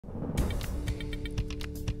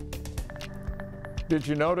Did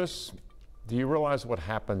you notice? Do you realize what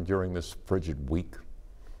happened during this frigid week?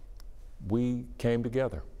 We came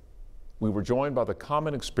together. We were joined by the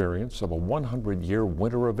common experience of a 100-year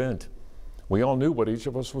winter event. We all knew what each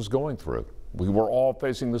of us was going through. We were all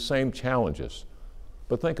facing the same challenges.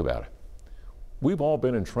 But think about it. We've all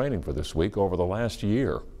been in training for this week over the last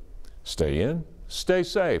year. Stay in, stay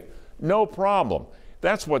safe, no problem.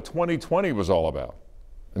 That's what 2020 was all about.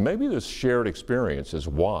 And maybe this shared experience is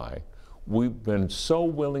why we've been so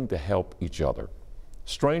willing to help each other.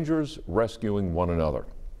 Strangers rescuing one another.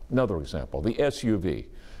 Another example, the SUV,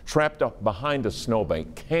 trapped up behind a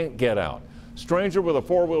snowbank, can't get out. Stranger with a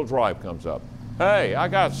four-wheel drive comes up. Hey, I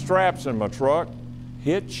got straps in my truck.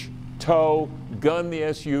 Hitch, tow, gun the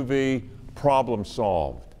SUV, problem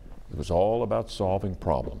solved. It was all about solving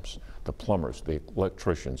problems. The plumbers, the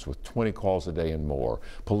electricians with 20 calls a day and more.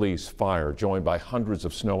 Police, fire, joined by hundreds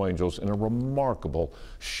of snow angels in a remarkable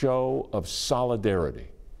show of solidarity.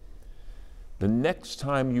 The next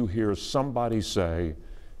time you hear somebody say,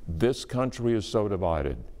 "This country is so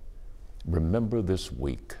divided," remember this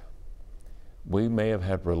week. We may have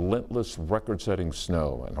had relentless record-setting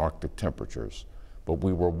snow and Arctic temperatures, but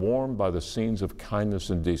we were warmed by the scenes of kindness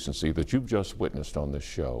and decency that you've just witnessed on this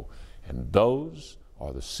show. And those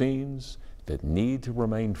are the scenes that need to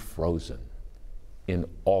remain frozen in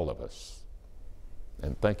all of us.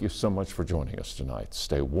 And thank you so much for joining us tonight.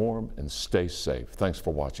 Stay warm and stay safe. Thanks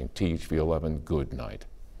for watching THV 11. Good night.